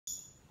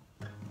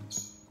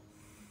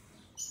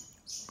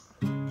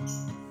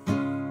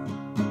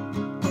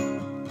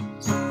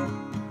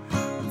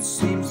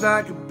Feels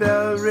like a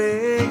bell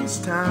rings,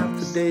 time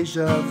for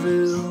deja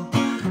vu.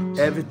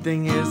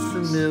 Everything is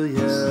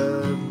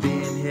familiar,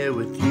 being here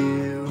with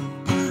you.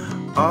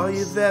 All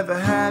you've ever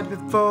had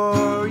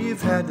before,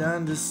 you've had to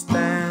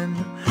understand.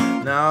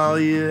 Now all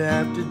you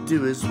have to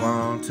do is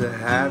want to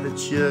have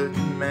at your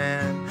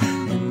command.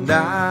 And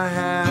I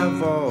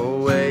have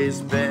always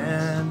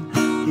been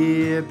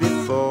here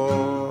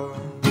before,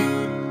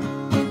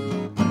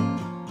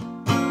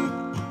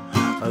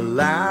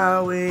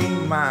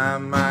 allowing my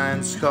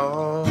mind's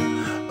call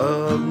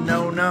of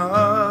known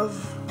of.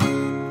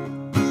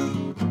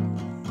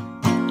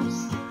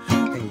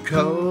 And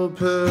cold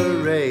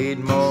parade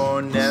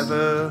more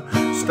never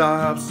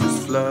stops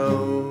this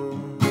flow.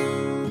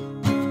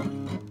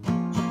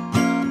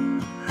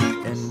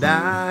 And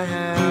I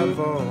have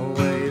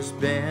always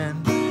been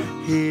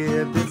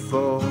here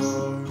before.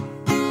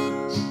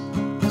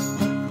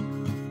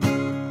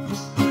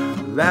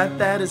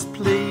 That is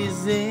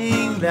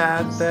pleasing,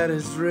 that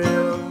is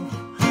real,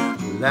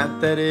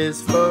 that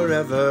is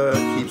forever,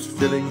 keeps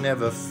filling,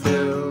 never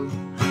filled.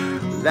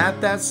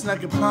 That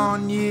snuck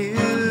upon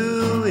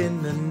you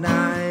in the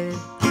night,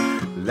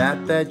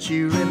 that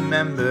you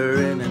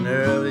remember in an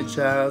early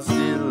child's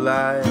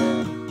delight.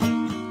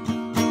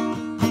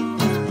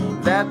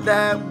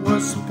 That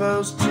was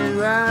supposed to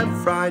have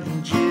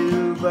frightened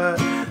you, but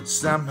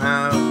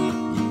somehow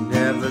you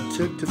never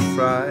took to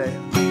fright.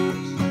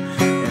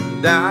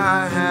 And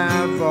I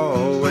have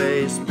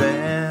always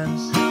been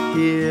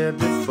here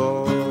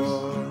before,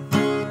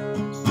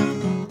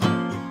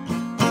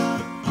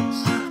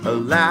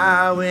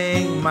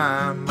 allowing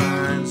my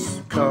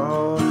mind's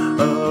call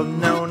of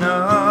known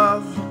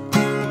of.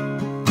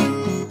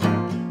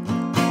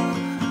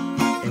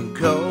 And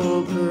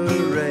cold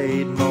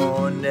parade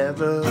more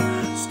never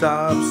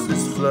stops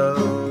this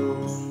flow.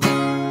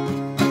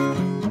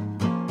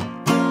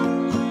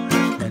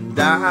 And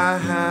I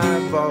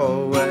have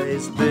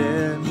always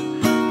been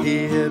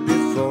here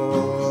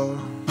before.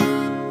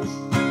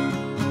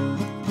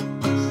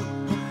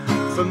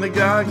 From the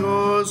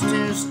gargoyles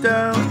to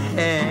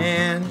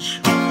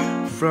Stonehenge,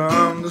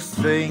 from the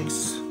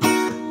Sphinx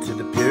to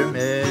the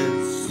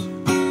pyramids,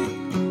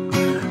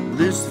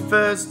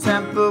 Lucifer's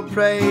temple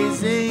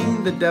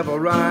praising the devil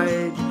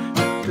right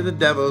to the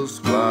devil's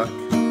clock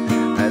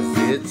as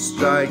it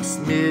strikes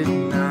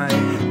midnight.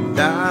 And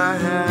I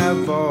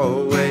have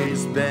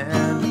always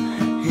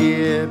been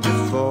here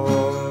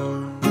before,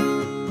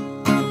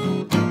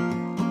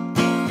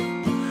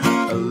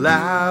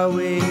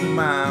 allowing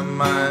my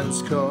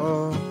mind's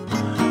call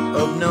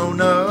of known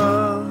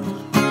of.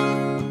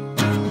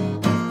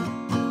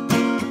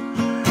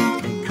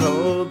 And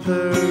cold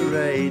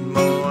parade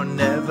more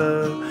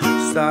never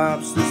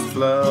stops this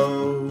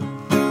flow.